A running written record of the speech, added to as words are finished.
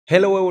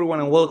Hello everyone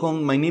and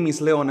welcome, my name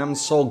is Leo and I'm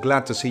so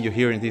glad to see you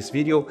here in this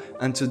video,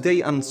 and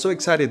today I'm so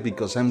excited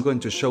because I'm going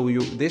to show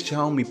you the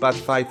Xiaomi Pad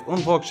 5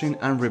 unboxing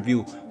and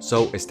review,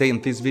 so stay in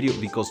this video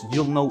because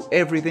you'll know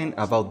everything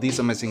about this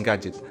amazing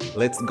gadget.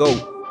 Let's go!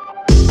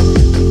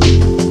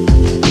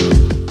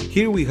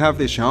 Here we have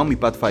the Xiaomi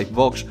Pad 5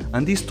 box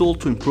and this tool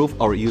to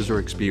improve our user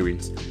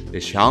experience, the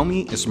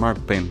Xiaomi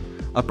Smart Pen,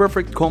 a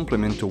perfect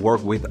complement to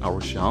work with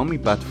our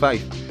Xiaomi Pad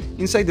 5.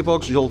 Inside the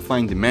box you'll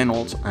find the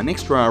manuals, an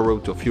extra arrow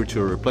to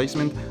future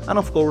replacement, and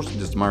of course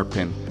the Smart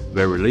Pen.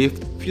 Very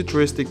light,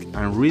 futuristic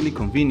and really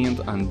convenient,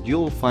 and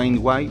you'll find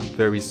why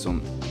very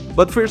soon.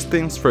 But first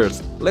things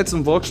first, let's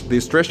unbox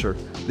this treasure.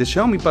 The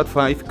Xiaomi Pad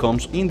 5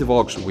 comes in the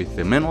box with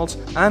the manuals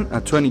and a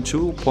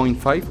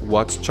 22.5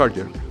 watts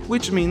charger,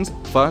 which means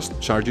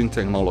fast charging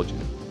technology.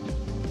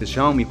 The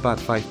Xiaomi Pad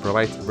 5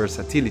 provides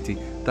versatility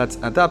that's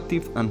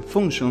adaptive and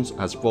functions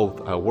as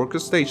both a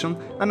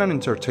workstation and an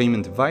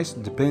entertainment device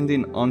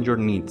depending on your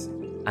needs.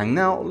 And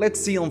now let's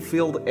see on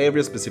field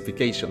every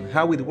specification,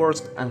 how it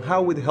works and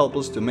how it helps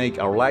us to make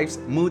our lives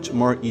much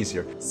more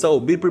easier. So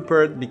be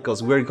prepared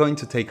because we're going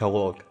to take a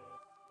look.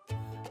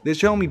 The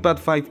Xiaomi Pad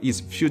 5 is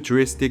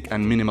futuristic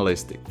and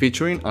minimalistic,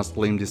 featuring a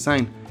slim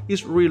design,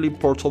 is really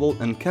portable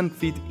and can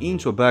fit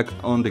into a bag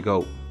on the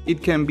go.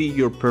 It can be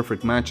your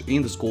perfect match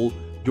in the school,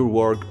 your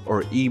work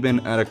or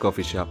even at a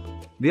coffee shop.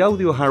 The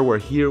audio hardware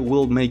here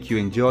will make you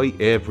enjoy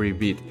every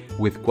bit,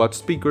 with quad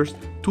speakers,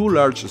 two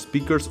large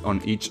speakers on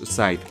each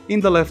side. In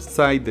the left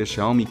side the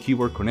Xiaomi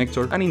keyboard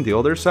connector and in the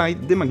other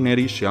side the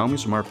magnetic Xiaomi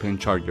Smart Pen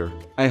charger.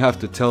 I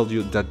have to tell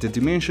you that the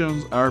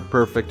dimensions are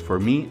perfect for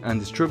me and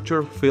the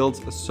structure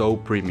feels so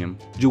premium.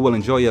 You will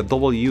enjoy a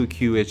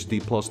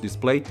WQHD Plus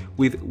display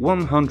with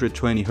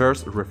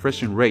 120Hz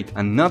refreshing rate,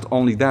 and not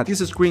only that,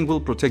 this screen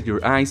will protect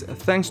your eyes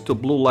thanks to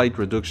blue light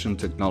reduction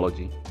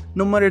technology.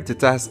 No matter the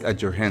task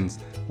at your hands,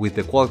 with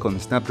the Qualcomm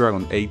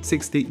Snapdragon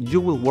 860 you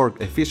will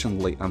work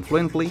efficiently and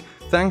fluently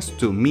thanks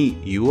to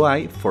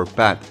MIUI for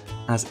Pad.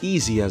 As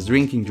easy as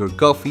drinking your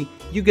coffee,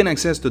 you gain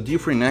access to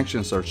different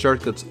actions or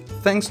shortcuts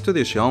thanks to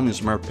the Xiaomi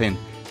Smart Pen,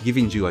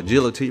 giving you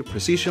agility,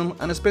 precision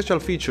and special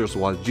features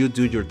while you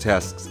do your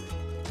tasks.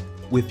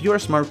 With your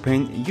Smart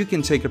Pen you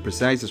can take a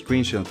precise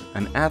screenshot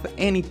and add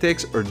any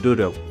text or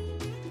doodle.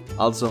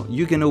 Also,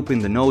 you can open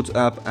the Notes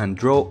app and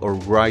draw or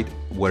write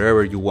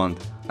wherever you want,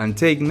 and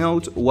take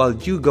notes while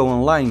you go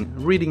online,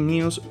 reading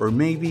news or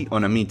maybe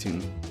on a meeting.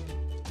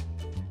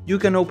 You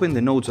can open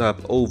the Notes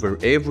app over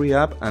every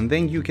app and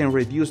then you can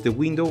reduce the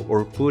window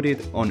or put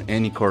it on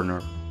any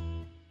corner.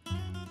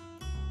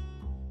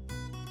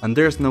 And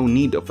there's no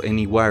need of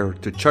any wire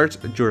to charge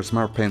your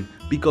Smart Pen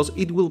because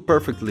it will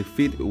perfectly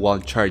fit while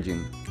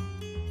charging.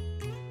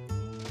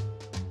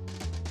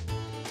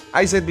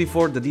 I said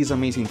before that this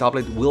amazing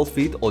tablet will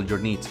fit all your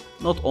needs,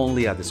 not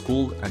only at the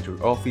school, at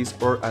your office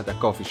or at a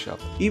coffee shop.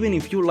 Even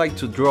if you like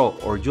to draw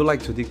or you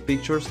like to take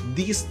pictures,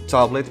 this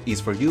tablet is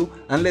for you,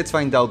 and let's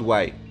find out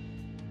why.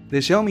 The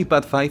Xiaomi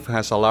Pad 5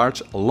 has a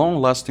large,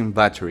 long-lasting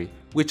battery,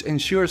 which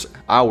ensures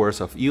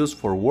hours of use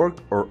for work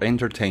or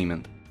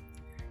entertainment.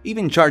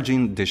 Even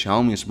charging the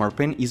Xiaomi Smart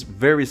Pen is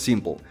very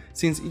simple,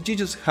 since you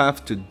just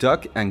have to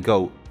dock and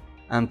go.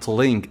 And to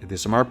link the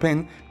Smart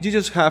Pen, you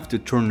just have to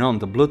turn on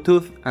the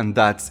Bluetooth and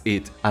that's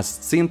it. As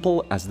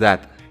simple as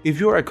that. If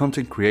you're a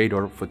content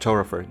creator,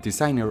 photographer,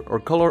 designer or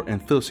color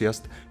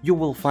enthusiast, you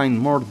will find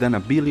more than a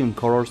billion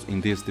colors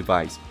in this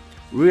device.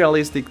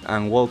 Realistic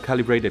and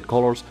well-calibrated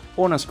colors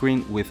on a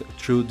screen with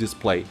true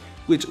display,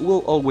 which will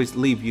always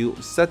leave you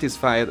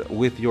satisfied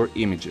with your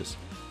images.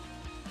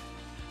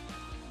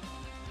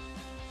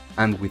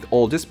 And with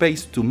all the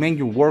space to make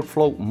your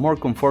workflow more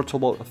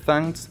comfortable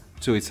thanks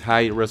to its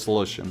high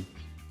resolution.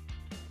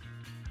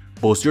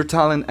 Boost your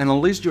talent and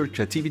unleash your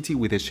creativity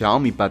with the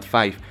Xiaomi Pad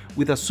 5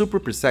 with a super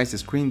precise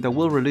screen that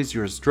will release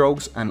your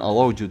strokes and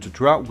allow you to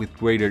draw with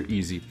greater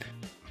ease,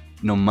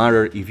 no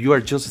matter if you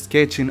are just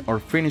sketching or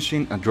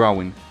finishing a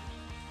drawing.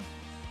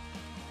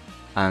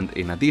 And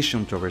in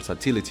addition to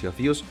versatility of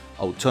use,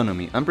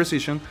 autonomy and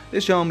precision, the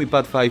Xiaomi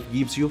Pad 5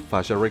 gives you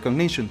facial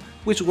recognition,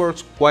 which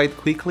works quite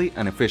quickly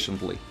and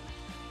efficiently.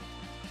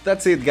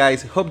 That's it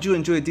guys, hope you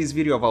enjoyed this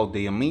video about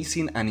the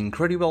amazing and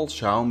incredible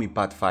Xiaomi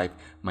Pad 5.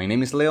 My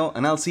name is Leo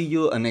and I'll see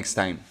you next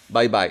time.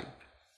 Bye bye.